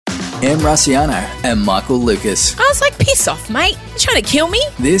Em Rusciano and Michael Lucas. I was like, piss off, mate. You're trying to kill me?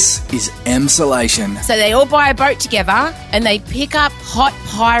 This is Emsolation. So they all buy a boat together and they pick up hot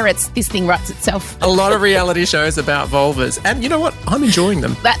pirates. This thing writes itself. A lot of reality shows about vulvas. And you know what? I'm enjoying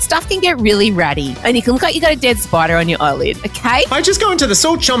them. That stuff can get really ratty. And you can look like you got a dead spider on your eyelid, okay? I just go into the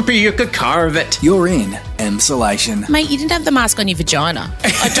salt chomper, you could carve it. You're in Emsolation. Mate, you didn't have the mask on your vagina.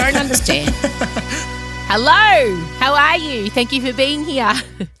 I don't understand. Hello, how are you? Thank you for being here.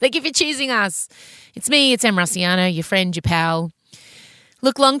 Thank you for choosing us. It's me, it's Em Rusciano, your friend, your pal.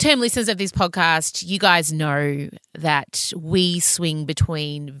 Look, long-term listeners of this podcast, you guys know that we swing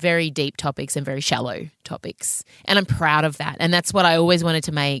between very deep topics and very shallow topics. And I'm proud of that. And that's what I always wanted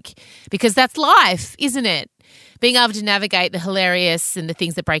to make because that's life, isn't it? Being able to navigate the hilarious and the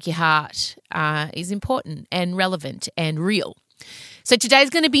things that break your heart is important and relevant and real. So today's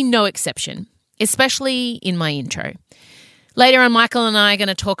going to be no exception, especially in my intro. Later on, Michael and I are going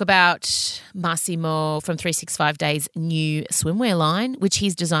to talk about Massimo from 365 Days' new swimwear line, which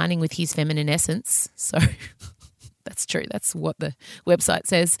he's designing with his feminine essence. So that's true. That's what the website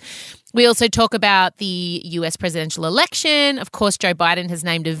says. We also talk about the US presidential election. Of course, Joe Biden has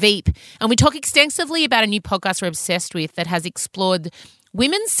named a Veep. And we talk extensively about a new podcast we're obsessed with that has explored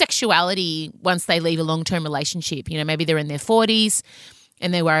women's sexuality once they leave a long-term relationship. You know, maybe they're in their 40s.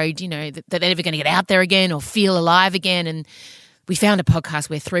 And they're worried, you know, that they're never going to get out there again or feel alive again. And we found a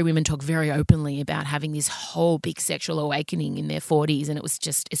podcast where three women talk very openly about having this whole big sexual awakening in their 40s. And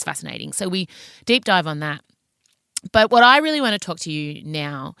it's fascinating. So we deep dive on that. But what I really want to talk to you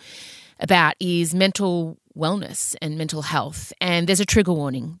now about is mental wellness and mental health. And there's a trigger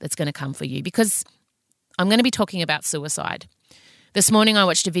warning that's going to come for you because I'm going to be talking about suicide. This morning I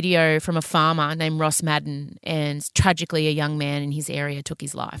watched a video from a farmer named Ross Madden and tragically a young man in his area took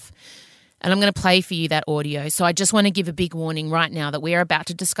his life. And I'm going to play for you that audio. So I just want to give a big warning right now that we are about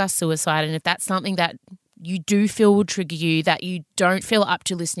to discuss suicide, and if that's something that you do feel will trigger you, that you don't feel up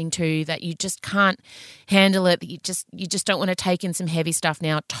to listening to, that you just can't handle it, that you just don't want to take in some heavy stuff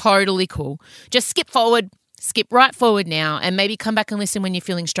now, totally cool. Just skip right forward now and maybe come back and listen when you're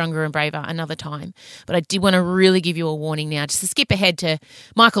feeling stronger and braver another time. But I did want to really give you a warning now just to skip ahead to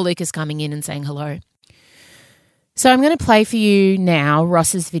Michael Lucas coming in and saying hello. So I'm going to play for you now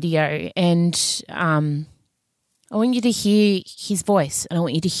Ross's video and I want you to hear his voice and I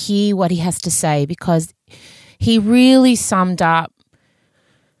want you to hear what he has to say because he really summed up,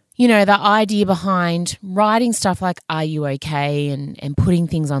 you know, the idea behind writing stuff like, are you okay? And putting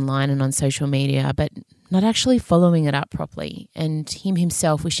things online and on social media, but not actually following it up properly, and him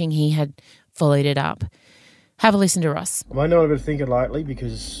himself wishing he had followed it up. Have a listen to Ross. I know I've been thinking lately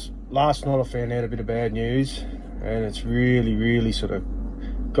because last night I found out a bit of bad news and it's really, really sort of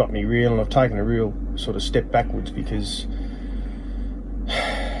got me real, and I've taken a real sort of step backwards because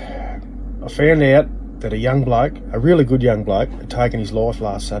I found out that a young bloke, a really good young bloke, had taken his life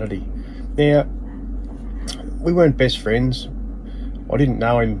last Saturday. Now, we weren't best friends. I didn't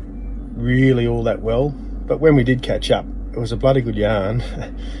know him really all that well, but when we did catch up, it was a bloody good yarn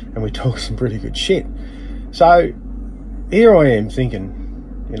and we talked some pretty good shit. So here I am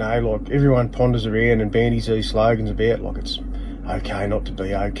thinking, you know, like everyone ponders around and bandies these slogans about like it's okay not to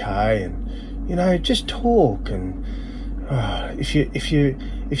be okay, and you know, just talk, and if you're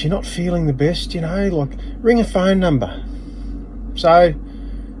not feeling the best, you know, like ring a phone number. So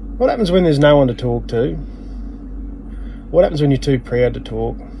what happens when there's no one to talk to? What happens when you're too proud to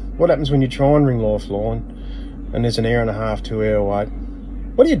talk? What happens when you try and ring Lifeline and there's an hour and a half, 2 hour wait?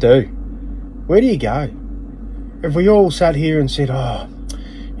 What do? Where do you go? If we all sat here and said, oh,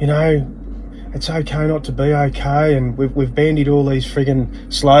 you know, it's okay not to be okay, and we've bandied all these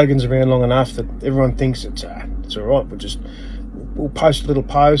friggin' slogans around long enough that everyone thinks it's all right. We'll post a little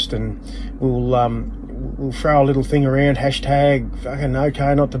post and we'll throw a little thing around, hashtag fucking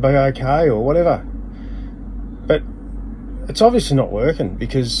okay not to be okay or whatever. But it's obviously not working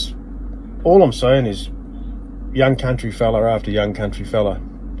because all I'm saying is young country fella after young country fella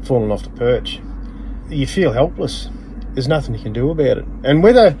falling off the perch. You feel helpless. There's nothing you can do about it. And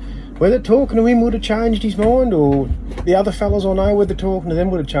whether talking to him would have changed his mind, or the other fellas I know, whether talking to them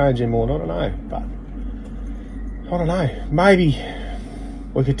would have changed their mind, I don't know. But I don't know. Maybe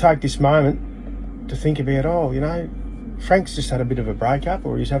we could take this moment to think about, oh, you know, Frank's just had a bit of a breakup,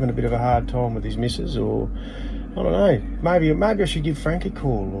 or he's having a bit of a hard time with his missus, or I don't know. Maybe I should give Frank a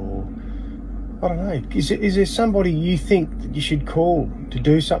call, or I don't know. Is there somebody you think that you should call to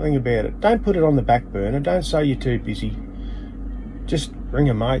do something about it? Don't put it on the back burner. Don't say you're too busy. Just ring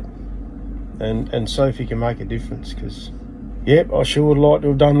a mate and see if you can make a difference. Because, yep, I sure would like to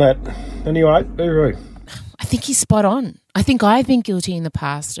have done that. Anyway, do. I think he's spot on. I think I've been guilty in the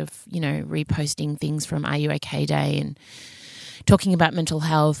past of, reposting things from Are You OK Day and talking about mental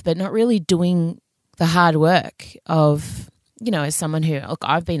health, but not really doing the hard work of, as someone who, look,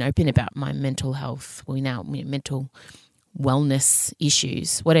 I've been open about my mental health, mental wellness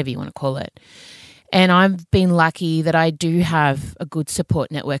issues, whatever you want to call it. And I've been lucky that I do have a good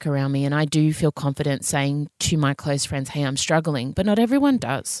support network around me, and I do feel confident saying to my close friends, hey, I'm struggling, but not everyone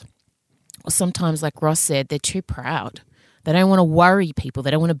does. Or sometimes, like Ross said, they're too proud. They don't want to worry people.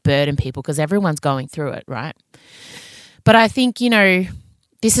 They don't want to burden people because everyone's going through it, right? But I think,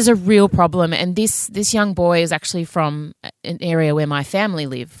 this is a real problem, and this young boy is actually from an area where my family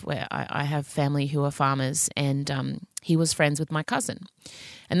live, where I have family who are farmers, and he was friends with my cousin.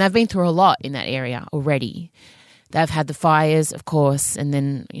 And they've been through a lot in that area already. They've had the fires, of course, and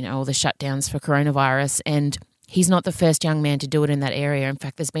then, all the shutdowns for coronavirus, and he's not the first young man to do it in that area. In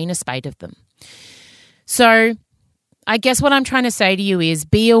fact, there's been a spate of them. So I guess what I'm trying to say to you is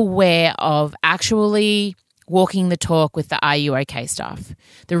be aware of actually walking the talk with the Are You OK stuff,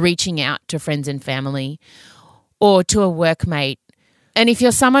 the reaching out to friends and family or to a workmate. And if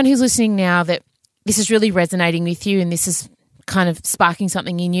you're someone who's listening now that this is really resonating with you and this is kind of sparking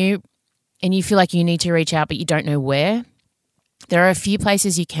something in you and you feel like you need to reach out but you don't know where, there are a few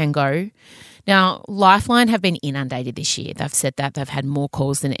places you can go. Now, Lifeline have been inundated this year. They've said that. They've had more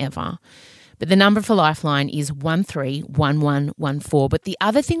calls than ever. But the number for Lifeline is 131114. But the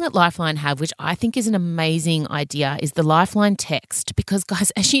other thing that Lifeline have, which I think is an amazing idea, is the Lifeline text. Because,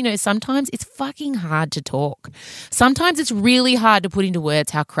 guys, as you know, sometimes it's fucking hard to talk. Sometimes it's really hard to put into words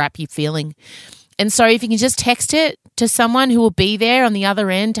how crap you're feeling. And so if you can just text it to someone who will be there on the other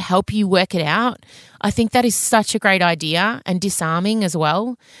end to help you work it out, I think that is such a great idea and disarming as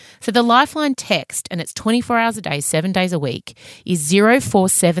well. So the Lifeline text, and it's 24 hours a day, 7 days a week, is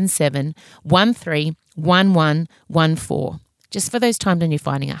 0477 131114. Just for those times when you're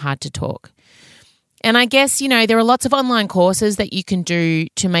finding it hard to talk. And I guess, there are lots of online courses that you can do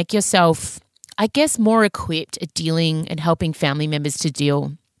to make yourself, I guess, more equipped at dealing and helping family members to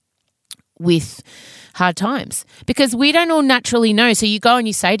deal with hard times, because we don't all naturally know. So you go and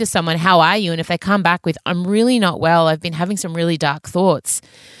you say to someone, how are you? And if they come back with, I'm really not well, I've been having some really dark thoughts,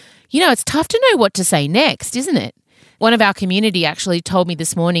 it's tough to know what to say next, isn't it? One of our community actually told me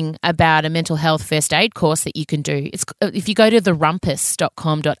this morning about a mental health first aid course that you can do. It's if you go to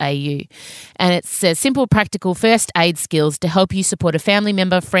therumpus.com.au, and it says simple, practical first aid skills to help you support a family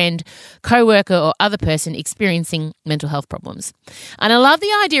member, friend, co-worker or other person experiencing mental health problems. And I love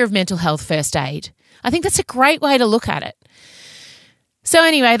the idea of mental health first aid. I think that's a great way to look at it. So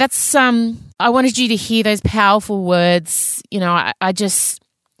anyway, that's I wanted you to hear those powerful words. I just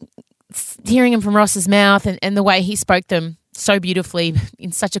hearing them from Ross's mouth and the way he spoke them so beautifully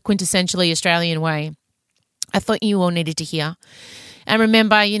in such a quintessentially Australian way, I thought you all needed to hear. And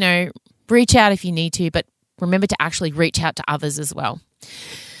remember, reach out if you need to, but remember to actually reach out to others as well.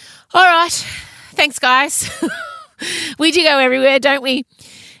 All right. Thanks, guys. We do go everywhere, don't we?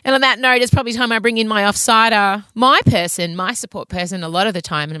 And on that note, it's probably time I bring in my offsider, my support person a lot of the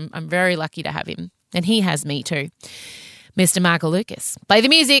time, and I'm very lucky to have him. And he has me too. Mr. Michael Lucas. Play the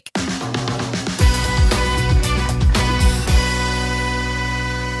music.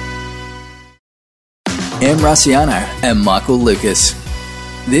 M. Rusciano and Michael Lucas.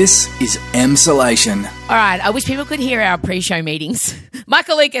 This is Emsolation. All right, I wish people could hear our pre-show meetings.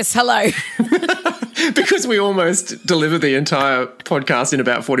 Michael Lucas, hello. Because we almost delivered the entire podcast in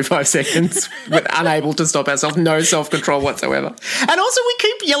about 45 seconds, with unable to stop ourselves, no self-control whatsoever. And also we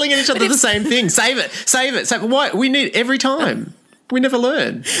keep yelling at each other the same thing. Save it. Why? We need it every time. We never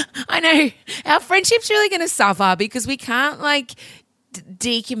learn. I know. Our friendship's really going to suffer because we can't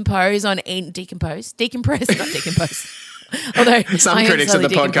decompress, not decompose. Although some critics of the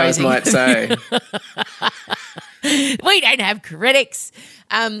podcast might say. We don't have critics.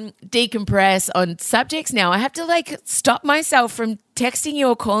 Decompress on subjects now. I have to stop myself from texting you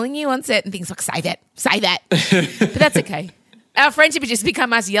or calling you on certain things like say that. But that's okay. Our friendship has just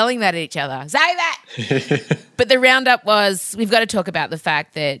become us yelling that at each other. Say that. But the roundup was we've got to talk about the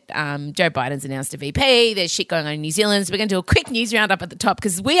fact that Joe Biden's announced a VP. There's shit going on in New Zealand. So we're going to do a quick news roundup at the top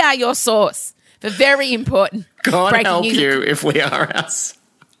because we are your source for very important God breaking help news. You if we are us.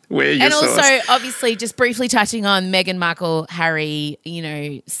 We're your and source. Also, obviously, just briefly touching on Meghan Markle, Harry,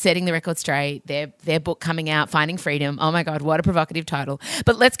 setting the record straight, their book coming out, Finding Freedom. Oh, my God, what a provocative title.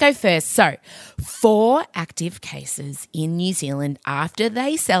 But let's go first. So 4 active cases in New Zealand after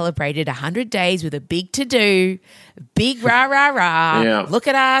they celebrated 100 days with a big to-do, big rah-rah-rah. Yeah. Look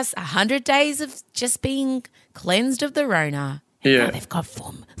at us, 100 days of just being cleansed of the Rona. Yeah. Now they've got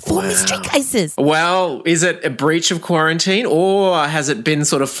four mystery cases. Well, is it a breach of quarantine or has it been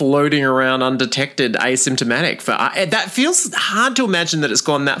sort of floating around undetected, asymptomatic? That feels hard to imagine that it's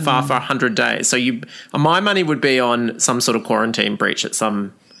gone that far for 100 days. So my money would be on some sort of quarantine breach at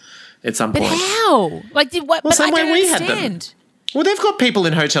some point. But how? Like, did what? Well, but I somewhere don't we had understand. them. Well, they've got people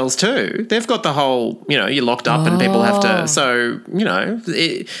in hotels too. They've got the whole, you're locked up and people have to. So,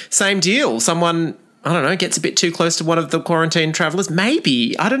 same deal. Someone, I don't know, gets a bit too close to one of the quarantine travellers.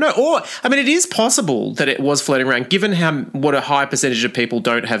 Maybe, I don't know. Or, I mean, it is possible that it was floating around. Given what a high percentage of people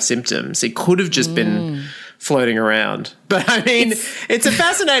don't have symptoms, it could have just been floating around. But I mean, it's a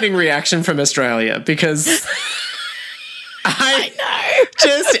fascinating reaction from Australia because.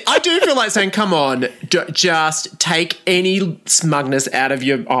 I do feel like saying, come on, just take any smugness out of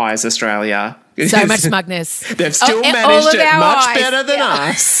your eyes, Australia. So much smugness. They've still managed it much better than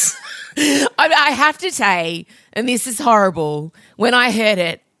us. I have to say, and this is horrible, when I heard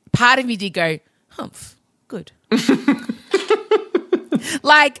it, part of me did go, humph, good.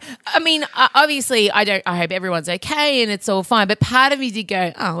 Like, I mean, obviously, I hope everyone's okay and it's all fine, but part of me did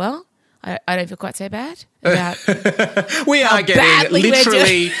go, oh, well, I don't feel quite so bad about we are getting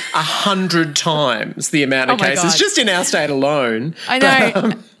literally 100 times the amount of cases just in our state alone. I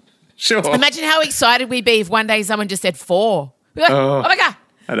know. Sure. Imagine how excited we'd be if one day someone just said 4. We're like, oh my God.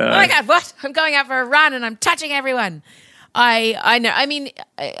 I know. Oh my God, what? I'm going out for a run and I'm touching everyone. I know. I mean,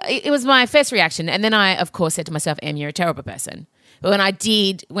 it was my first reaction. And then I, of course, said to myself, Em, you're a terrible person. But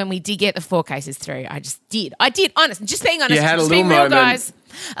when we did get the 4 cases through, I did, honest. Just being honest. You had a just little being real, moment. guys.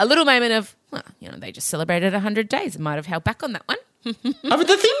 A little moment of, well, they just celebrated 100 days. It might have held back on that one. But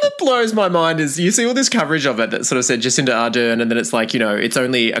the thing that blows my mind is you see all this coverage of it that sort of said Jacinda Ardern, and then it's like, it's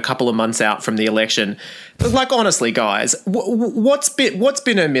only a couple of months out from the election. But like, honestly, guys, what's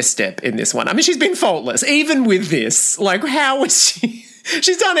been her misstep in this one? I mean, she's been faultless, even with this. Like, how was she?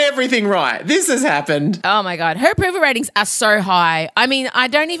 She's done everything right. This has happened. Oh, my God. Her approval ratings are so high. I mean, I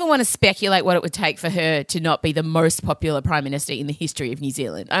don't even want to speculate what it would take for her to not be the most popular Prime Minister in the history of New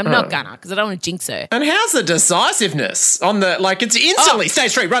Zealand. I'm not gonna, because I don't want to jinx her. And how's the decisiveness on it's instantly,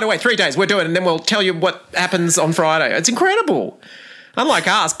 stage 3, right away, 3 days, we're doing it, and then we'll tell you what happens on Friday. It's incredible. Unlike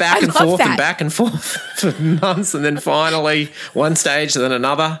us, back and forth for months, and then finally one stage and then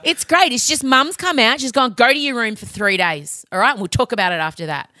another. It's great. It's just mum's come out. She's gone, go to your room for 3 days, all right? And we'll talk about it after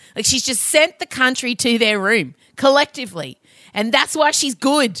that. Like, she's just sent the country to their room collectively, and that's why she's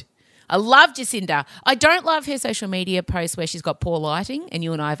good. I love Jacinda. I don't love her social media posts where she's got poor lighting, and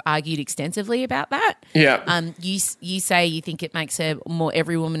you and I have argued extensively about that. Yeah. You say you think it makes her more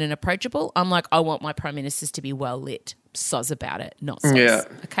every woman and approachable. I'm like, I want my Prime Ministers to be well lit. Soz about it, not soz. Yeah.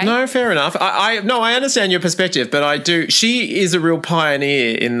 Okay. No, fair enough. I understand your perspective, but I do. She is a real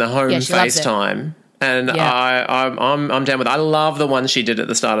pioneer in the home FaceTime. And I'm down with it. I love the ones she did at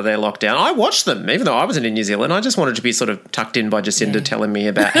the start of their lockdown. I watched them, even though I wasn't in New Zealand. I just wanted to be sort of tucked in by Jacinda telling me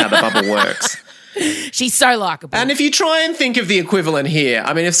about how the bubble works. She's so likeable. And if you try and think of the equivalent here,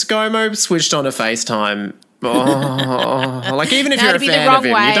 I mean, if ScoMo switched on a FaceTime, like even if you're a fan of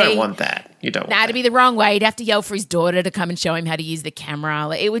him, you don't want that. You don't want to be the wrong way. He'd have to yell for his daughter to come and show him how to use the camera.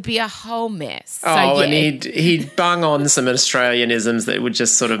 Like, it would be a whole mess. And he'd bung on some Australianisms that would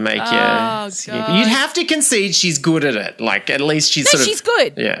just sort of make you. God. You'd have to concede she's good at it. Like, at least she's she's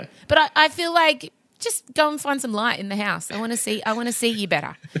good. Yeah. But I feel like just go and find some light in the house. I want to see you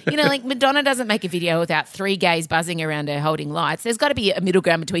better. Like Madonna doesn't make a video without 3 gays buzzing around her holding lights. There's got to be a middle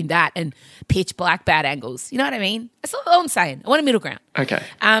ground between that and pitch black bad angles. You know what I mean? That's all I'm saying. I want a middle ground. Okay.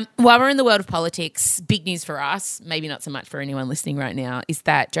 While we're in the world of politics, big news for us, maybe not so much for anyone listening right now, is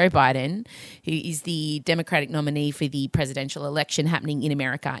that Joe Biden, who is the Democratic nominee for the presidential election happening in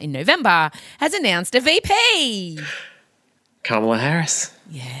America in November, has announced a VP. Kamala Harris.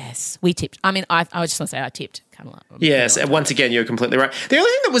 Yes, we tipped. I mean, I just want to say I tipped Kamala. Yes, and once again, you're completely right. The only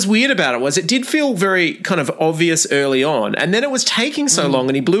thing that was weird about it was it did feel very kind of obvious early on, and then it was taking so long,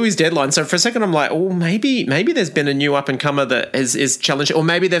 and he blew his deadline. So for a second, I'm like, oh, maybe there's been a new up and comer that is challenged, or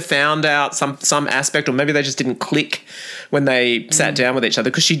maybe they've found out some aspect, or maybe they just didn't click when they sat down with each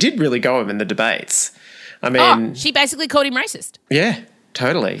other, because she did really go him in the debates. I mean, she basically called him racist. Yeah,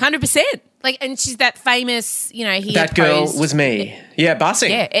 totally, 100%. Like, and she's that famous, he that girl was me. Yeah, busing.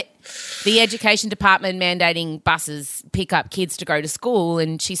 Yeah, the education department mandating buses pick up kids to go to school,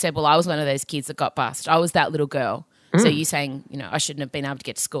 and she said, well, I was one of those kids that got bussed. I was that little girl So you saying, I shouldn't have been able to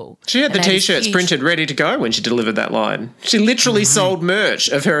get to school. She had the T-shirts printed ready to go when she delivered that line. She literally sold merch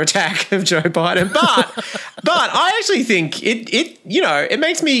of her attack of Joe Biden. But I actually think it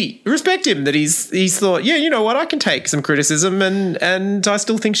makes me respect him that he's thought, yeah, you know what, I can take some criticism and I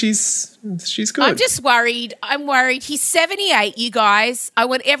still think she's good. I'm just worried. I'm worried. He's 78, you guys. I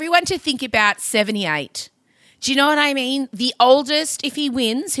want everyone to think about 78. Do you know what I mean? The oldest, if he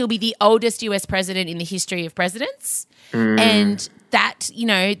wins, he'll be the oldest US president in the history of presidents. And that,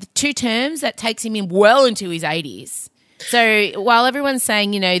 the 2 terms, that takes him in well into his 80s. So while everyone's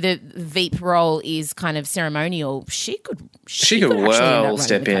saying, the Veep role is kind of ceremonial, she could well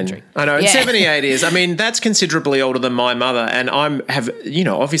step in. I know, 78 is. I mean, that's considerably older than my mother, and I have,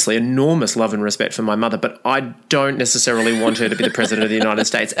 obviously enormous love and respect for my mother, but I don't necessarily want her to be the president of the United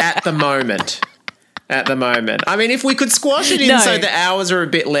States at the moment. I mean, if we could squash it in so the hours are a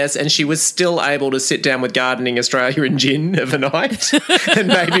bit less and she was still able to sit down with Gardening Australia and gin of a night, then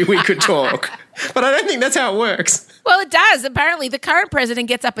maybe we could talk. But I don't think that's how it works. Well, it does. Apparently, the current president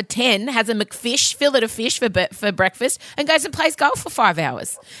gets up at 10, has a fillet of fish for breakfast, and goes and plays golf for 5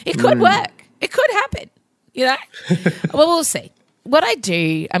 hours. It could work. It could happen, Well, we'll see. What I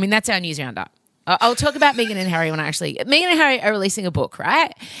do, I mean, that's our news roundup. I'll talk about Meghan and Harry Meghan and Harry are releasing a book,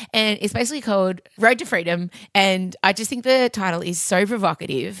 right? And it's basically called Road to Freedom. And I just think the title is so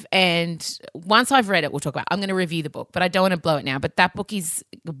provocative. And once I've read it, we'll talk about it. I'm going to review the book, but I don't want to blow it now. But that book is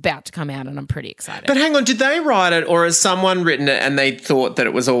about to come out and I'm pretty excited. But hang on, did they write it or has someone written it and they thought that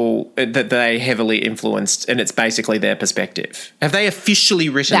it was all, that they heavily influenced and it's basically their perspective? Have they officially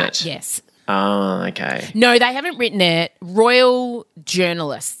written it? Yes. Oh, okay. No, they haven't written it. Royal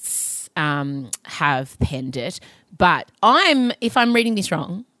journalists have penned it, but if I'm reading this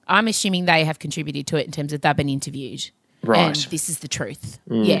wrong, I'm assuming they have contributed to it in terms of they've been interviewed. Right. And this is the truth.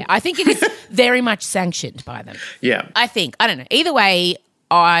 Yeah, I think it is very much sanctioned by them. Yeah. I don't know. Either way,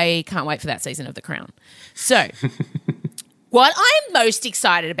 I can't wait for that season of The Crown. So what I'm most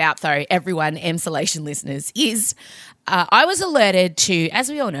excited about, though, everyone, Emsolation listeners, is I was alerted to, as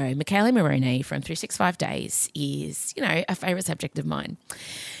we all know, Michele Morrone from 365 Days is, a favourite subject of mine.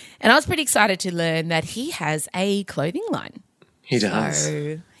 And I was pretty excited to learn that he has a clothing line. He does.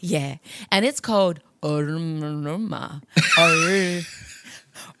 So, yeah. And it's called Oromoroma.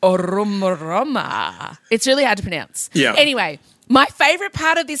 Oromoroma. It's really hard to pronounce. Yeah. Anyway, my favourite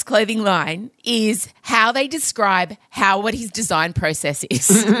part of this clothing line is how they describe what his design process is.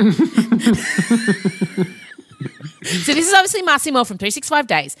 So this is obviously Massimo from 365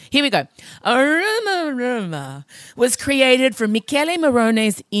 Days. Here we go. Oromoroma was created from Michele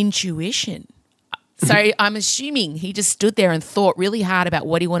Morrone's intuition. So I'm assuming he just stood there and thought really hard about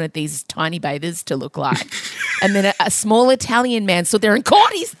what he wanted these tiny bathers to look like. And then a small Italian man stood there and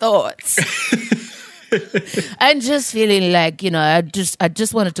caught his thoughts. And just feeling like, I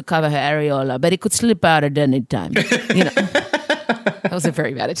just wanted to cover her areola, but it could slip out at any time, That was a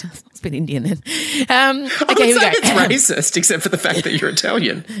very bad attempt. It's been Indian then. Okay, here we go. It's racist, except for the fact that you're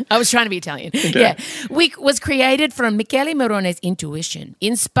Italian. I was trying to be Italian. Okay. Yeah. Was created from Michele Morrone's intuition,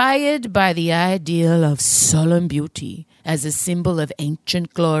 inspired by the ideal of solemn beauty as a symbol of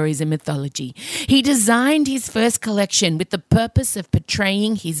ancient glories and mythology. He designed his first collection with the purpose of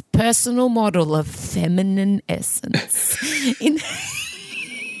portraying his personal model of feminine essence.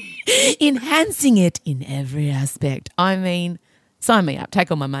 Enhancing it in every aspect. I mean, sign me up.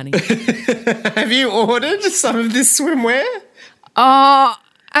 Take all my money. Have you ordered some of this swimwear?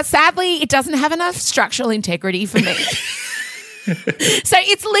 Sadly, it doesn't have enough structural integrity for me. So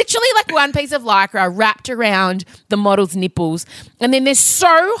it's literally like one piece of Lycra wrapped around the model's nipples, and then they're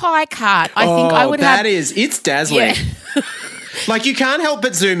so high cut. I think I would have. It's dazzling. Yeah. Like you can't help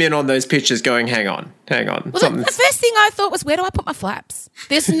but zoom in on those pictures going, hang on. Well, the first thing I thought was, where do I put my flaps?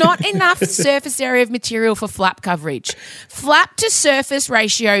 There's not enough surface area of material for flap coverage. Flap to surface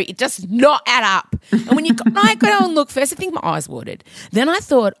ratio, it does not add up. And when I go and look, first I think my eyes watered. Then I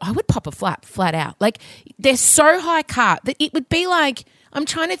thought I would pop a flap flat out. Like they're so high cut that it would be like, I'm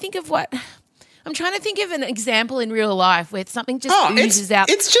trying to think of an example in real life where something just oozes out.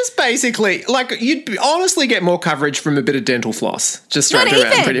 It's just basically like you'd honestly get more coverage from a bit of dental floss just strapped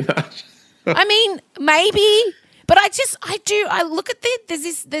around pretty much. I mean, maybe, but I look at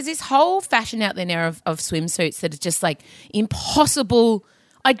there's this whole fashion out there now of swimsuits that is just like impossible.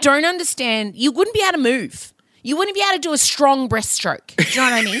 I don't understand. You wouldn't be able to move. You wouldn't be able to do a strong breaststroke. Do you know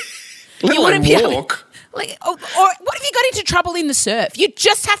what I mean? Let alone walk. Or what if you got into trouble in the surf? You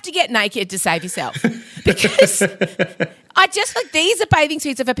just have to get naked to save yourself. Because I just like these are bathing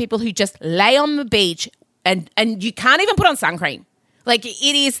suits are for people who just lay on the beach and you can't even put on sun cream. Like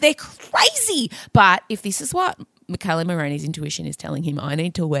they're crazy. But if this is what Michaela Moroney's intuition is telling him, I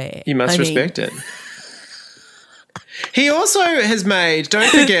need to wear. You must respect it. He also has made, don't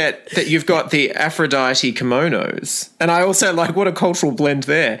forget that you've got the Aphrodite kimonos. And I also like, what a cultural blend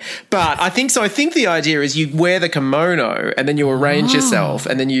there. But I think the idea is you wear the kimono and then you arrange yourself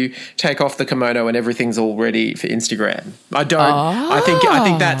and then you take off the kimono and everything's all ready for Instagram. I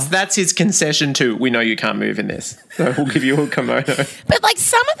think that's his concession to, we know you can't move in this, so we'll give you a kimono. But like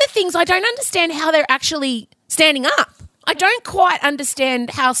some of the things, I don't understand how they're actually standing up. I don't quite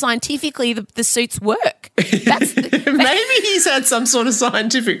understand how scientifically the suits work. Maybe he's had some sort of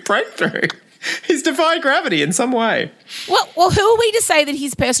scientific breakthrough. He's defied gravity in some way. Well, who are we to say that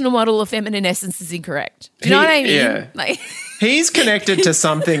his personal model of feminine essence is incorrect? Do you know what I mean? Yeah. Like, he's connected to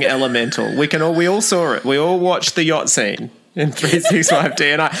something elemental. We all saw it. We all watched the yacht scene in 365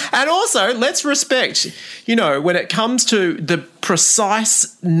 DNI. And also, let's respect, when it comes to the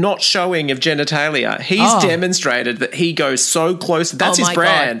precise not showing of genitalia, he's demonstrated that he goes so close. That's his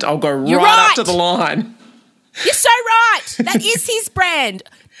brand. God. I'll go right up to the line. You're so right. That is his brand.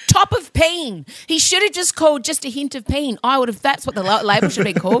 Top of peen. He should have just called Just a Hint of Peen. That's what the label should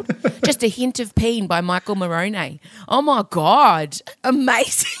be called. Just a Hint of Peen by Michael Moroney. Oh my God.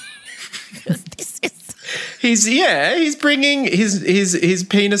 Amazing. This is... He's bringing his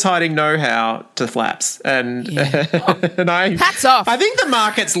penis hiding know-how to flaps, and hats off. I think the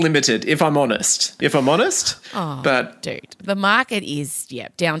market's limited, if I'm honest. But dude, the market is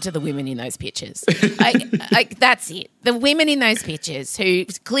down to the women in those pictures. That's it. The women in those pictures who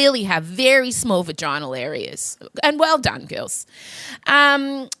clearly have very small vaginal areas, and well done, girls.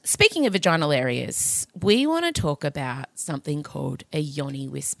 Speaking of vaginal areas, we want to talk about something called a yoni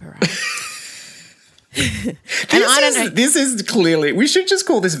whisperer. This is clearly, we should just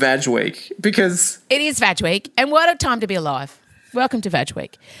call this Vag Week because it is Vag Week, and what a time to be alive. Welcome to Vag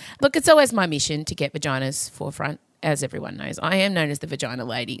Week. Look, it's always my mission to get vaginas forefront, as everyone knows. I am known as the vagina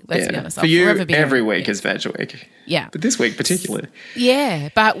lady. Let's be honest. For you, every week is Vag Week. Yeah. But this week particularly. Yeah,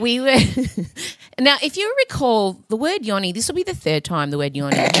 but we were... Now, if you recall, the word yoni, this will be the third time the word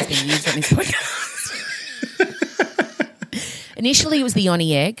yoni has been used on this podcast. Initially, it was the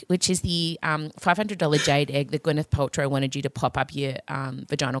yoni egg, which is the $500 jade egg that Gwyneth Paltrow wanted you to pop up your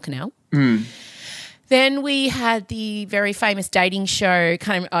vaginal canal. Mm. Then we had the very famous dating show,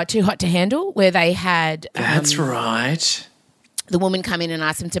 Too Hot to Handle, where they had... That's right. The woman come in and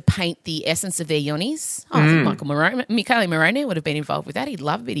ask them to paint the essence of their yonis. I think Michaela Moroney would have been involved with that. He'd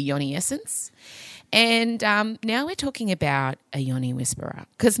love a bit of yoni essence. And now we're talking about a yoni whisperer,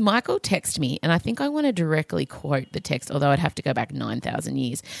 because Michael texted me, and I think I want to directly quote the text, although I'd have to go back 9,000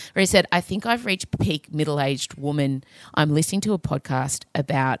 years, where he said, I think I've reached peak middle-aged woman. I'm listening to a podcast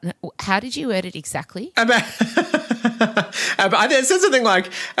about, how did you word it exactly? It said something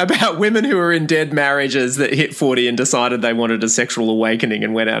like about women who are in dead marriages that hit 40 and decided they wanted a sexual awakening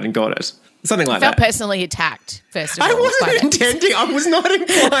and went out and got it. Something like that. I felt personally attacked, first of all. I wasn't intending. I was not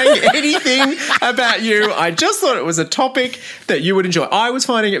implying anything about you. I just thought it was a topic that you would enjoy. I was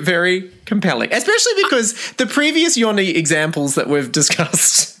finding it very compelling, especially because the previous yoni examples that we've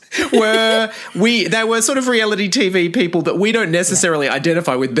discussed they were sort of reality TV people that we don't necessarily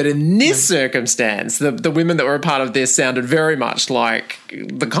identify with, but in this circumstance, the women that were a part of this sounded very much like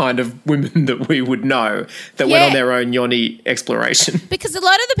the kind of women that we would know that went on their own yoni exploration. Because a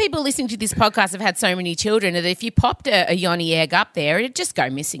lot of the people listening to this podcast have had so many children that if you popped a yoni egg up there, it'd just go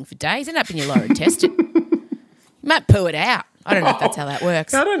missing for days, end up in your lower intestine. You might poo it out. I don't know if that's how that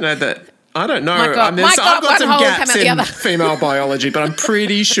works. I don't know that. I don't know. I've got some gaps in female biology, but I'm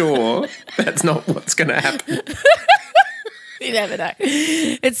pretty sure that's not what's going to happen. You never know.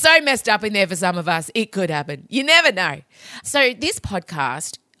 It's so messed up in there for some of us. It could happen. You never know. So this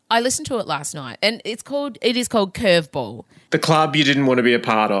podcast, I listened to it last night, and it is called Curveball. The club you didn't want to be a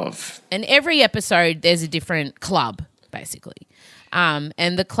part of. And every episode, there's a different club, basically.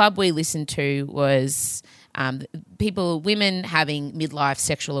 And the club we listened to was... women having midlife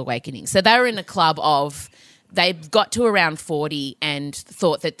sexual awakening. So they were in a club of, they got to around 40 and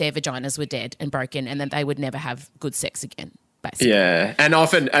thought that their vaginas were dead and broken and that they would never have good sex again, basically. Yeah,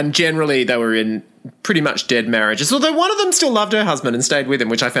 and generally they were in pretty much dead marriages, although one of them still loved her husband and stayed with him,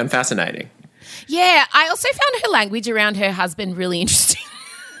 which I found fascinating. Yeah, I also found her language around her husband really interesting.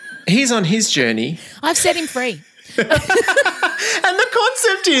 He's on his journey. I've set him free. And the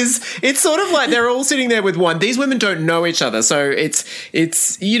concept is, it's sort of like they're all sitting there with wine. These women don't know each other, so it's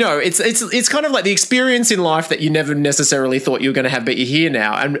kind of like the experience in life that you never necessarily thought you were going to have, but you're here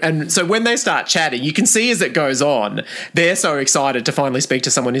now. And so when they start chatting, you can see as it goes on, they're so excited to finally speak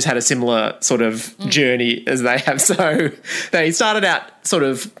to someone who's had a similar sort of journey as they have. So they started out sort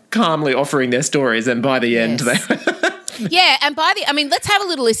of calmly offering their stories, and by the end, they. Yeah, and let's have a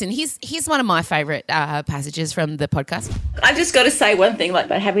little listen. Here's one of my favourite passages from the podcast. I've just got to say one thing, like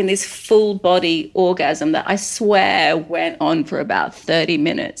having this full body orgasm that I swear went on for about 30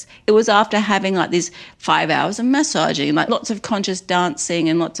 minutes. It was after having like these 5 hours of massaging, like lots of conscious dancing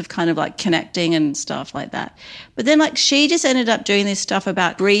and lots of kind of like connecting and stuff like that. But then like she just ended up doing this stuff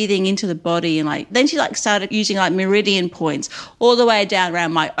about breathing into the body, and like then she like started using like meridian points all the way down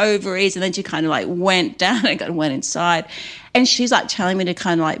around my ovaries, and then she kind of like went down and went inside. And she's like telling me to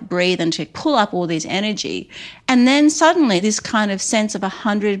kind of like breathe and to pull up all this energy. And then suddenly this kind of sense of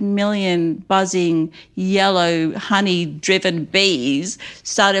 100 million buzzing yellow honey-driven bees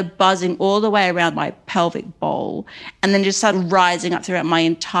started buzzing all the way around my pelvic bowl, and then just started rising up throughout my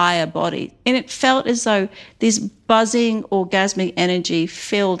entire body. And it felt as though this buzzing orgasmic energy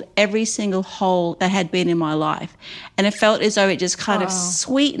filled every single hole that had been in my life. And it felt as though it just kind of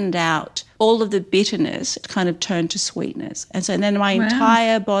sweetened out all of the bitterness. It kind of turned to sweetness. And so then my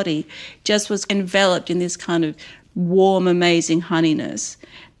entire body just was enveloped in this kind of warm, amazing honeyness.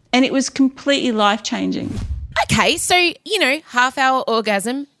 And it was completely life-changing. Okay, so, half-hour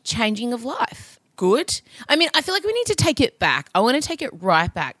orgasm, changing of life. Good. I mean, I feel like we need to take it back. I want to take it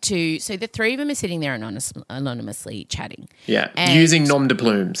right back to, so the three of them are sitting there anonymously chatting. Yeah, using nom de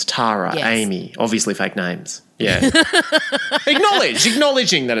plumes, Tara, yes. Amy, obviously fake names. Yeah.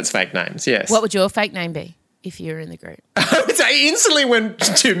 Acknowledging that it's fake names, yes. What would your fake name be if you were in the group? I instantly went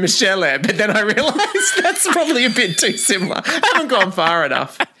to Michelle, but then I realised that's probably a bit too similar. I haven't gone far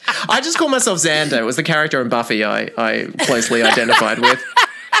enough. I just call myself Xander. It was the character in Buffy I closely identified with.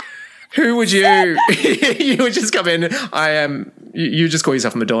 Who would you? You would just come in. You just call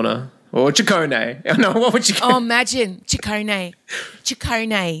yourself Madonna or Chacone. No, what would you? Oh, imagine Chacone.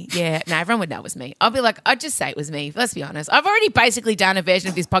 Yeah, no, everyone would know it was me. I'd just say it was me. Let's be honest. I've already basically done a version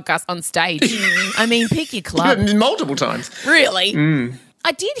of this podcast on stage. I mean, pick your club. Multiple times. Really?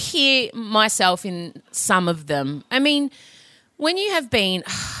 I did hear myself in some of them. I mean, when you have been,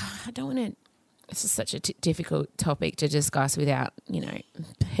 I don't want to. This is such a difficult topic to discuss without,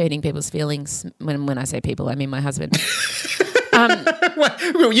 hurting people's feelings. When I say people, I mean my husband.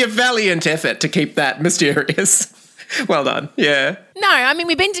 Well, your valiant effort to keep that mysterious. Well done. Yeah. No, I mean,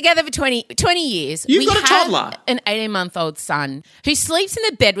 we've been together for 20 years. You've got a toddler. An 18-month-old son who sleeps in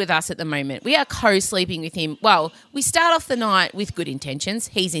the bed with us at the moment. We are co-sleeping with him. Well, we start off the night with good intentions.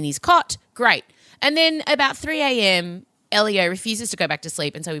 He's in his cot. Great. And then about 3 a.m., Elio refuses to go back to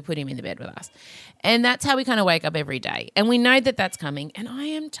sleep, and so we put him in the bed with us. And that's how we kind of wake up every day. And we know that that's coming, and I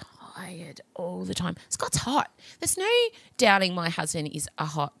am tired all the time. Scott's hot. There's no doubting my husband is a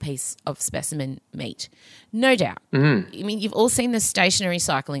hot piece of specimen meat. No doubt. I mean, you've all seen the stationary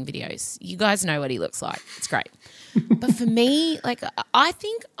cycling videos. You guys know what he looks like. It's great. But for me, like, I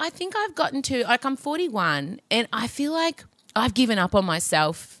think I've gotten to, like, I'm 41, and I feel like I've given up on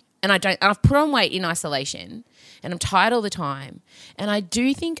myself, and I've put on weight in isolation, and I'm tired all the time. And I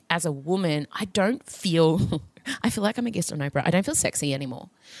do think as a woman, I feel like I'm a guest on Oprah. I don't feel sexy anymore.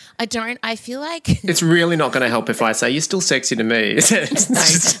 I feel like... It's really not going to help if I say you're still sexy to me, is it? No,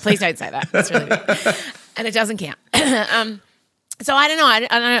 please don't say that. That's really good. And it doesn't count. So I don't know. I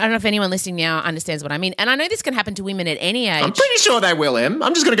don't know if anyone listening now understands what I mean. And I know this can happen to women at any age. I'm pretty sure they will, Em.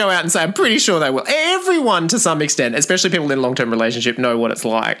 I'm just going to go out and say I'm pretty sure they will. Everyone, to some extent, especially people in a long-term relationship, know what it's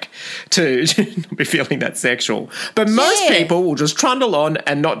like to be feeling that sexual. But most people will just trundle on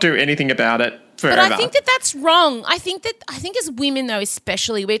and not do anything about it forever. But I think that that's wrong. I think as women, though,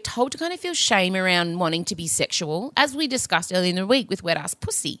 especially, we're told to kind of feel shame around wanting to be sexual, as we discussed earlier in the week with wet-ass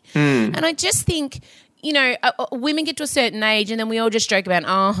pussy. And I just think... women get to a certain age and then we all just joke about,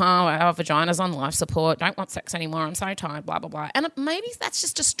 our vagina's on life support, don't want sex anymore, I'm so tired, blah, blah, blah. And maybe that's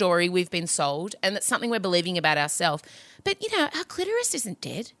just a story we've been sold and that's something we're believing about ourselves. But, our clitoris isn't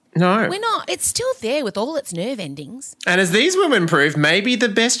dead. No. We're not. It's still there with all its nerve endings. And as these women prove, maybe the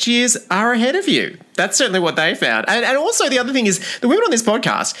best years are ahead of you. That's certainly what they found. And also the other thing is the women on this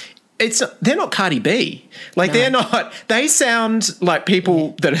podcast, they're not Cardi B. Like, they're not, they sound like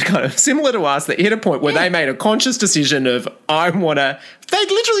people that are kind of similar to us that hit a point where they made a conscious decision of, they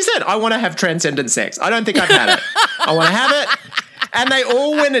literally said, I want to have transcendent sex. I don't think I've had it. I want to have it. And they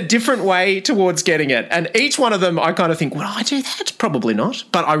all went a different way towards getting it. And each one of them, I kind of think, would I do that? Probably not.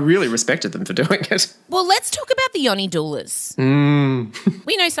 But I really respected them for doing it. Well, let's talk about the yoni doulas.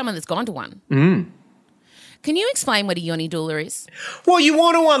 We know someone that's gone to one. Can you explain what a yoni doula is? Well, you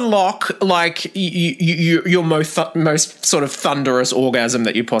want to unlock like your most sort of thunderous orgasm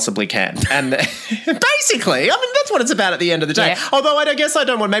that you possibly can, and basically, I mean, that's what it's about at the end of the day. Yeah. Although I guess I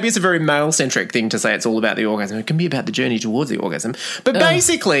don't want. Maybe it's a very male-centric thing to say it's all about the orgasm. It can be about the journey towards the orgasm. But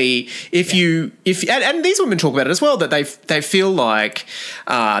basically, if and these women talk about it as well, that they feel like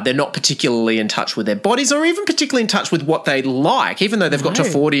they're not particularly in touch with their bodies, or even particularly in touch with what they like, even though they've got to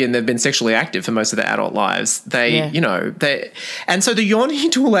 40 and they've been sexually active for most of their adult lives. And so the yoni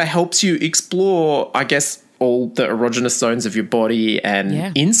doula helps you explore, I guess, all the erogenous zones of your body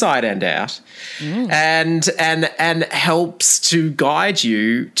and inside and out, and helps to guide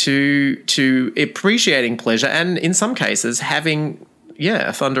you to appreciating pleasure and in some cases having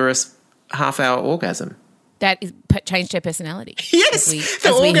a thunderous half-hour orgasm. That is changed her personality. Yes,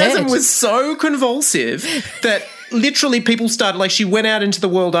 the orgasm was so convulsive that literally people started, like, she went out into the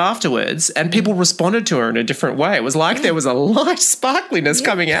world afterwards and people responded to her in a different way. It was like there was a light sparkliness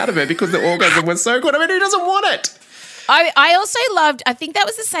coming out of her because the orgasm was so good. I mean, who doesn't want it? I also loved, I think that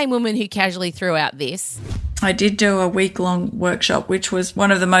was the same woman who casually threw out this. I did do a week-long workshop, which was one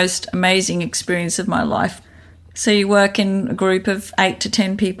of the most amazing experiences of my life. So you work in a group of 8 to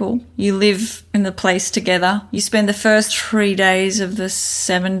 10 people. You live in the place together. You spend the first 3 days of the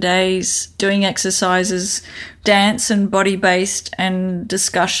 7 days doing exercises, dance and body-based and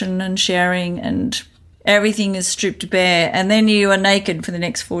discussion and sharing, and everything is stripped bare. And then you are naked for the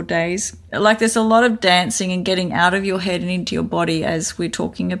next 4 days. Like, there's a lot of dancing and getting out of your head and into your body, as we're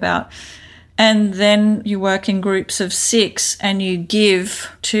talking about. And then you work in groups of 6 and you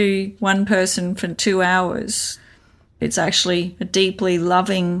give to one person for 2 hours. It's actually a deeply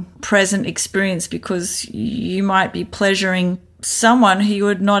loving, present experience because you might be pleasuring someone who you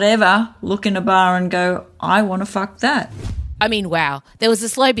would not ever look in a bar and go, I want to fuck that. I mean, wow. There was a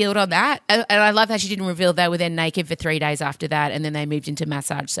slow build on that. And I love how she didn't reveal they were then naked for 3 days after that, and then they moved into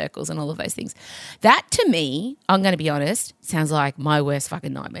massage circles and all of those things. That, to me, I'm going to be honest, sounds like my worst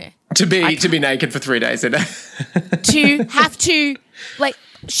fucking nightmare. To be naked for 3 days. To have to, like,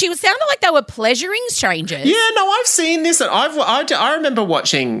 she sounded like they were pleasuring strangers. Yeah, no, I've seen this. I remember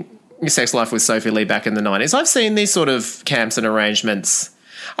watching Sex Life with Sophie Lee back in the 90s. I've seen these sort of camps and arrangements.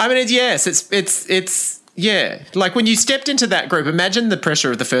 I mean, it's like when you stepped into that group, imagine the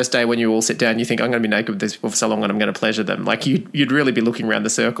pressure of the first day when you all sit down, you think, I'm going to be naked with these people for so long and I'm going to pleasure them. Like, you'd really be looking around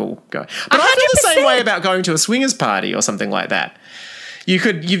the circle. But I feel the same way about going to a swingers party or something like that.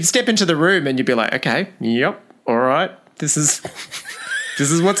 You'd step into the room and you'd be like, okay, yep, all right, this is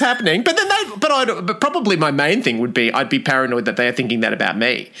what's happening. But probably my main thing would be I'd be paranoid that they're thinking that about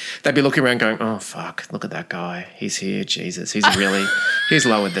me. They'd be looking around going, oh, fuck, look at that guy. He's here. Jesus, he's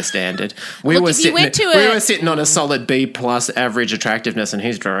lowered the standard. We were sitting on a solid B+ average attractiveness and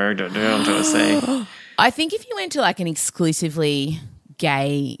he's dragged it down to a C. I think if you went to like an exclusively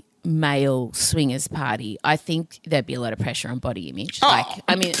gay male swingers party, I think there'd be a lot of pressure on body image. Like,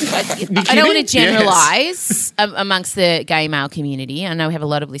 I mean, I don't want to generalize amongst the gay male community. I know we have a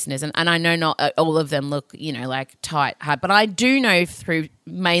lot of listeners, and I know not all of them look, like tight, hard, but I do know through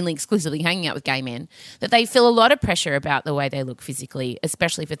mainly exclusively hanging out with gay men that they feel a lot of pressure about the way they look physically,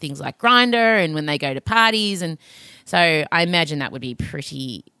 especially for things like Grindr and when they go to parties. And so I imagine that would be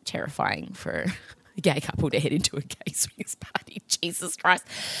pretty terrifying for a gay couple to head into a gay swingers party. Jesus Christ.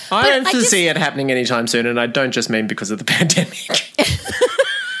 I don't foresee it happening anytime soon, and I don't just mean because of the pandemic.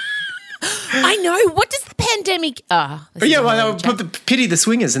 I know. What does the pandemic... pity the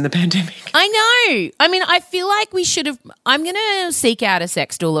swingers in the pandemic. I know. I mean, I feel like we should have... I'm going to seek out a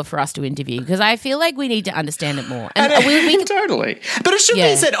sex doula for us to interview because I feel like we need to understand it more. And totally. But it should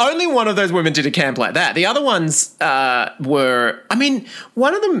be said, only one of those women did a camp like that. The other ones were... I mean,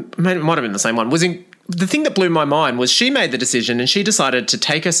 one of them might have been the same one. The thing that blew my mind was she made the decision and she decided to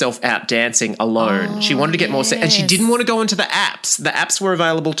take herself out dancing alone. She wanted to get more and she didn't want to go into the apps. The apps were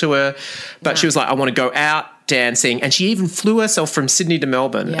available to her, but she was like, I want to go out dancing. And she even flew herself from Sydney to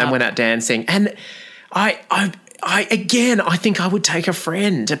Melbourne and went out dancing. And I think I would take a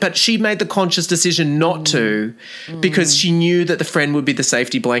friend, but she made the conscious decision not to because she knew that the friend would be the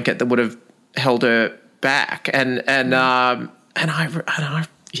safety blanket that would have held her back.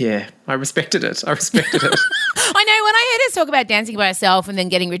 I respected it. I know. When I heard her talk about dancing by herself and then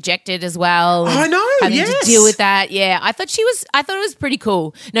getting rejected as well. I know. having yes. to deal with that. Yeah, I thought it was pretty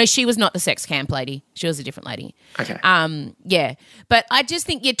cool. No, she was not the sex camp lady. She was a different lady. Okay. Yeah, but I just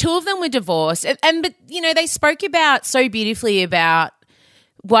think two of them were divorced, but they spoke so beautifully about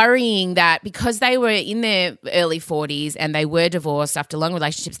worrying that because they were in their early 40s and they were divorced after long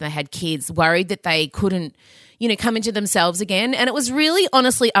relationships and they had kids, worried that they couldn't, come into themselves again. And it was really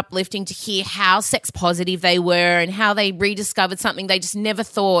honestly uplifting to hear how sex positive they were and how they rediscovered something they just never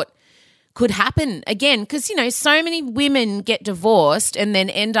thought could happen again. Because, so many women get divorced and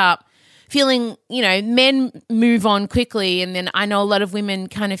then end up feeling, men move on quickly, and then I know a lot of women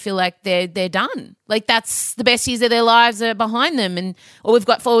kind of feel like they're done. Like that's the best years of their lives are behind them, and all we've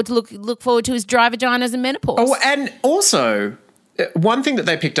got forward to look forward to is dry vaginas and menopause. Oh, and also one thing that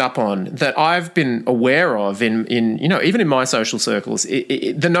they picked up on that I've been aware of in even in my social circles,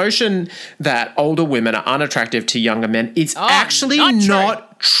 the notion that older women are unattractive to younger men, it's actually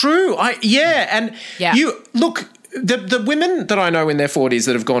not true. You look. The women that I know in their 40s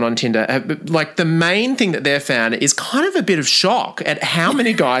that have gone on Tinder, the main thing that they've found is kind of a bit of shock at how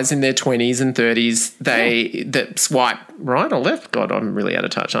many guys in their 20s and 30s that swipe right or left. God, I'm really out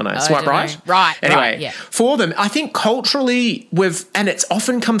of touch, aren't I? Swipe right? Right. Anyway, right, yeah. For them, I think culturally and it's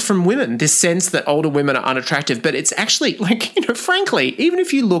often comes from women, this sense that older women are unattractive, but it's actually frankly, even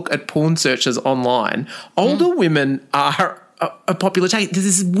if you look at porn searches online, older women are a popular take. There's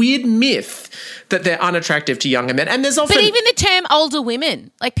this weird myth that they're unattractive to younger men. And there's often... But even the term older women,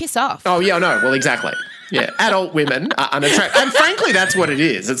 piss off. Oh, yeah, no. Well, exactly. Yeah, adult women are unattractive. And frankly, that's what it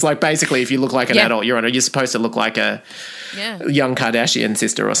is. It's basically if you look like an adult, you're supposed to look like a young Kardashian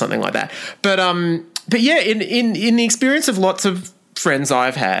sister or something like that. But yeah, in the experience of lots of friends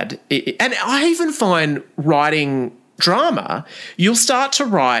I've had, and I even find writing drama, you'll start to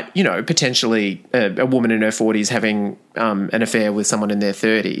write, potentially a woman in her 40s having an affair with someone in their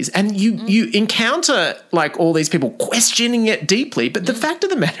 30s, and you encounter all these people questioning it deeply. But the fact of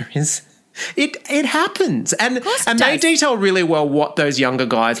the matter is, it happens, and they detail really well what those younger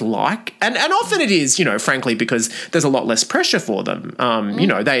guys like, and often it is, frankly, because there's a lot less pressure for them.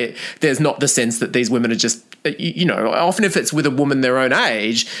 There's not the sense that these women are just, often if it's with a woman their own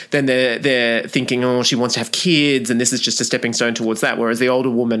age, then they're thinking, oh, she wants to have kids, and this is just a stepping stone towards that. Whereas the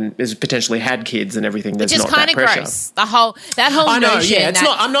older woman has potentially had kids and everything. There's not that pressure. Gross. That whole I know, notion. Yeah, it's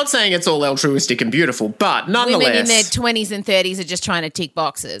not. I'm not saying it's all altruistic and beautiful, but nonetheless, women in their 20s and 30s are just trying to tick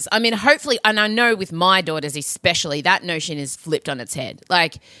boxes. I mean, hopefully, and I know with my daughters especially, that notion is flipped on its head.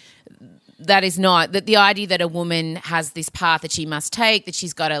 That is not that the idea that a woman has this path that she must take, that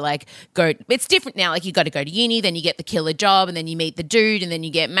she's got to go. It's different now. You got to go to uni, then you get the killer job, and then you meet the dude, and then you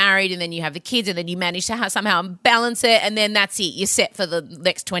get married, and then you have the kids, and then you manage to somehow balance it, and then that's it. You're set for the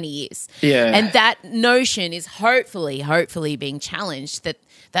next 20 years. Yeah. And that notion is hopefully being challenged.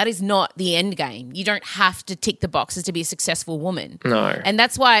 That is not the end game. You don't have to tick the boxes to be a successful woman. No. And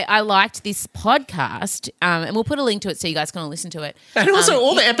that's why I liked this podcast, and we'll put a link to it so you guys can listen to it. And also,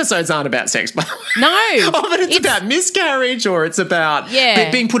 all the episodes aren't about sex, by the way. No. Often it's about miscarriage, or it's about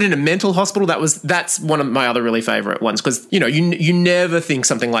being put in a mental hospital. That's one of my other really favourite ones, because, you never think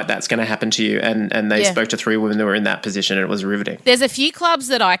something like that's going to happen to you, and they spoke to 3 women that were in that position, and it was riveting. There's a few clubs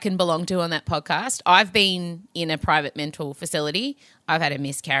that I can belong to on that podcast. I've been in a private mental facility. I've had a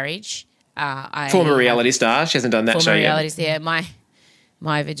miscarriage. Former reality star. She hasn't done that show yet. Former reality star.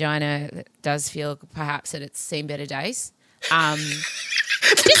 My vagina does feel perhaps that it's seen better days.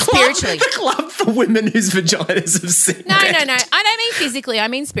 Spiritually. The club for women whose vaginas have seen No. better. I don't mean physically. I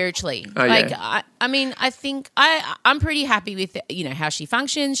mean spiritually. Oh, yeah. I think I'm pretty happy with how she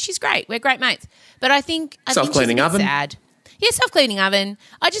functions. She's great. We're great mates. But I think Self-cleaning she's a bit oven. sad. Yeah, self-cleaning oven.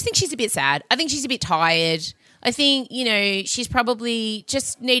 I just think she's a bit sad. I think she's a bit tired. I think, she's probably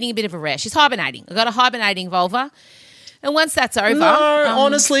just needing a bit of a rest. She's hibernating. I've got a hibernating vulva. And once that's over... No,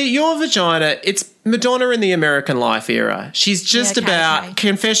 honestly, your vagina, it's Madonna in the American Life era. She's just about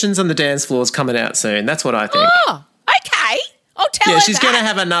Confessions on the Dance Floor is coming out soon. That's what I think. Oh, okay. I'll tell her she's that. going to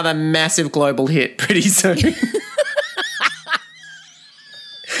have another massive global hit pretty soon.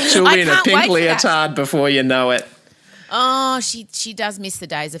 She'll be in a pink leotard before you know it. Oh, she does miss the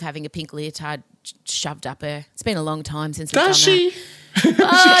days of having a pink leotard shoved up her. It's been a long time since we've done that. Does she?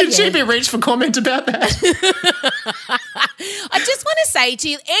 Should she be reached for comment about that? I just want to say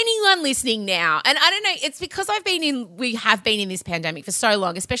to anyone listening now, and I don't know, it's because we have been in this pandemic for so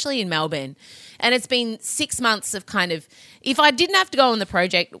long, especially in Melbourne, and it's been 6 months of kind of, if I didn't have to go on the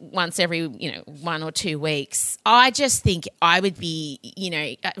project once every, 1 or 2 weeks, I just think I would be,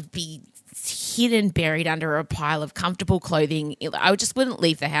 be hidden, buried under a pile of comfortable clothing. I just wouldn't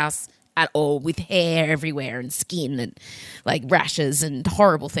leave the house at all, with hair everywhere and skin and like rashes and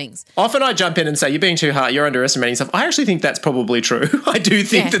horrible things. Often I jump in and say, you're being too hard, you're underestimating stuff. I actually think that's probably true. I do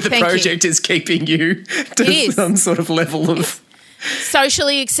think that the project is keeping you to some sort of level of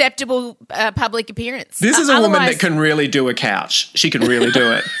socially acceptable public appearance. This is a woman that can really do a couch. She can really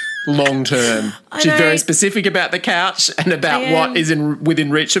do it long term. She's very specific about the couch and about what is within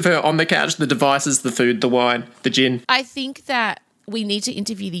reach of her on the couch, the devices, the food, the wine, the gin. I think that we need to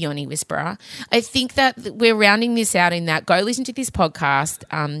interview the Yoni Whisperer. I think that we're rounding this out in that go listen to this podcast,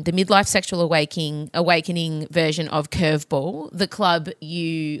 the Midlife Sexual Awakening version of Curveball, the club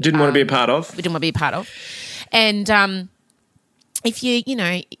you didn't want to be a part of. We didn't want to be a part of. And if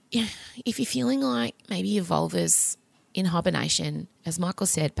if you're feeling like maybe your vulva's in hibernation, as Michael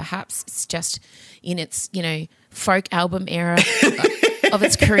said, perhaps it's just in its, folk album era of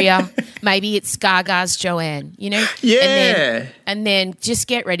its career. Maybe it's Gaga's Joanne, Yeah. And then just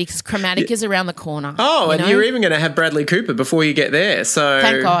get ready because Chromatica is around the corner. Oh, and you're even going to have Bradley Cooper before you get there. So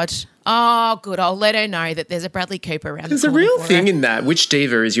thank God. Oh, good. I'll let her know that there's a Bradley Cooper around the corner. There's a real thing in that. Which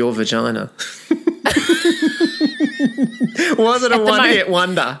diva is your vagina? Was it a one-hit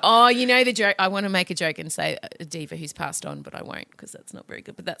wonder? Oh, the joke. I want to make a joke and say a diva who's passed on, but I won't because that's not very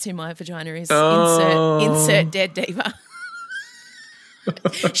good. But that's who my vagina is. Oh. Insert dead diva.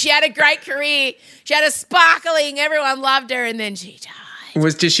 She had a great career. She had a sparkling. Everyone loved her, and then she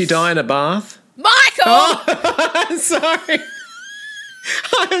died. Did she die in a bath? Michael! Oh, sorry.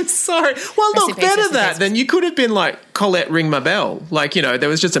 I'm sorry. Well, look, better that than you could have been like Colette Ring My Bell. Like, there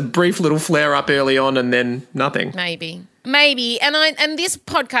was just a brief little flare up early on and then nothing. Maybe. And this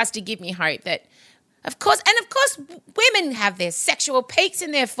podcast did give me hope that, of course, women have their sexual peaks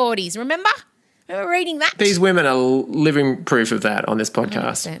in their 40s. Remember reading that? These women are living proof of that on this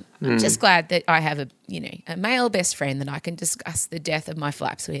podcast. I'm just glad that I have a male best friend that I can discuss the death of my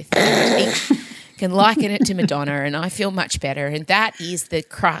flaps with. He can liken it to Madonna, and I feel much better. And that is the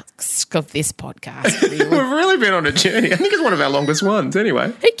crux of this podcast. Really. We've really been on a journey. I think it's one of our longest ones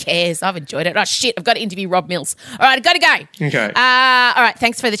anyway. Who cares? I've enjoyed it. Oh, shit, I've got to interview Rob Mills. All right, I've got to go. Okay. All right,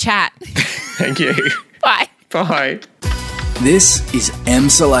 thanks for the chat. Thank you. Bye. Bye. This is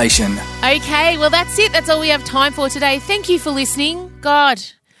Emsolation. Okay, well, that's it. That's all we have time for today. Thank you for listening. God,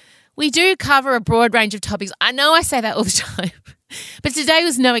 we do cover a broad range of topics. I know I say that all the time, but today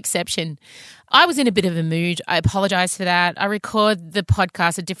was no exception. I was in a bit of a mood. I apologise for that. I record the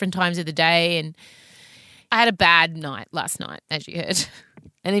podcast at different times of the day, and I had a bad night last night, as you heard.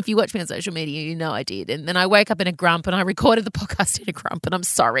 And if you watch me on social media, you know I did. And then I woke up in a grump, and I recorded the podcast in a grump, and I'm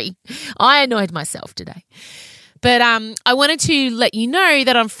sorry. I annoyed myself today. But I wanted to let you know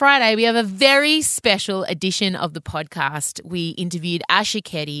that on Friday we have a very special edition of the podcast. We interviewed Asha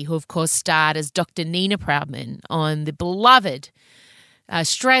Keddy, who of course starred as Dr. Nina Proudman on the beloved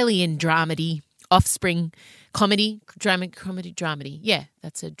Australian dramedy Offspring comedy. Yeah,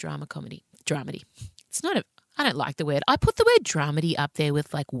 that's a drama comedy. Dramedy. It's not I don't like the word. I put the word dramedy up there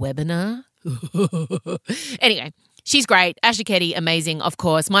with like webinar. Anyway. She's great. Asha Keddy, amazing, of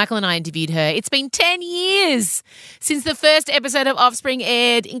course. Michael and I interviewed her. It's been 10 years since the first episode of Offspring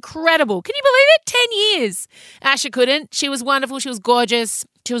aired. Incredible. Can you believe it? 10 years. Asha couldn't. She was wonderful. She was gorgeous.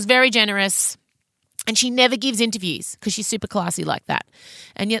 She was very generous. And she never gives interviews because she's super classy like that.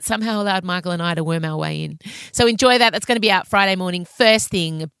 And yet somehow allowed Michael and I to worm our way in. So enjoy that. That's going to be out Friday morning. First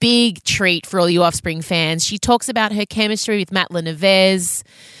thing, a big treat for all you Offspring fans. She talks about her chemistry with Matt LaNevez.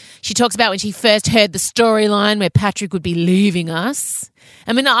 She talks about when she first heard the storyline where Patrick would be leaving us.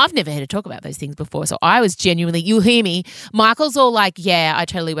 I mean, I've never heard her talk about those things before, so I was genuinely, you'll hear me, Michael's all like, yeah, I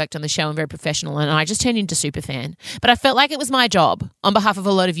totally worked on the show, I'm very professional, and I just turned into superfan. But I felt like it was my job, on behalf of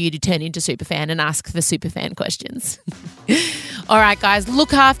a lot of you, to turn into superfan and ask the superfan questions. All right, guys,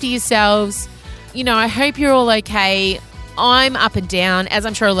 look after yourselves. I hope you're all okay. I'm up and down, as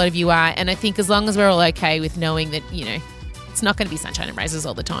I'm sure a lot of you are, and I think as long as we're all okay with knowing that, it's not going to be sunshine and roses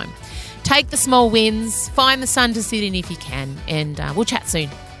all the time. Take the small wins, find the sun to sit in if you can, and we'll chat soon.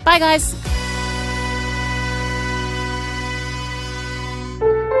 Bye, guys.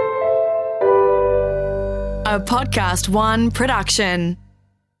 A Podcast One production.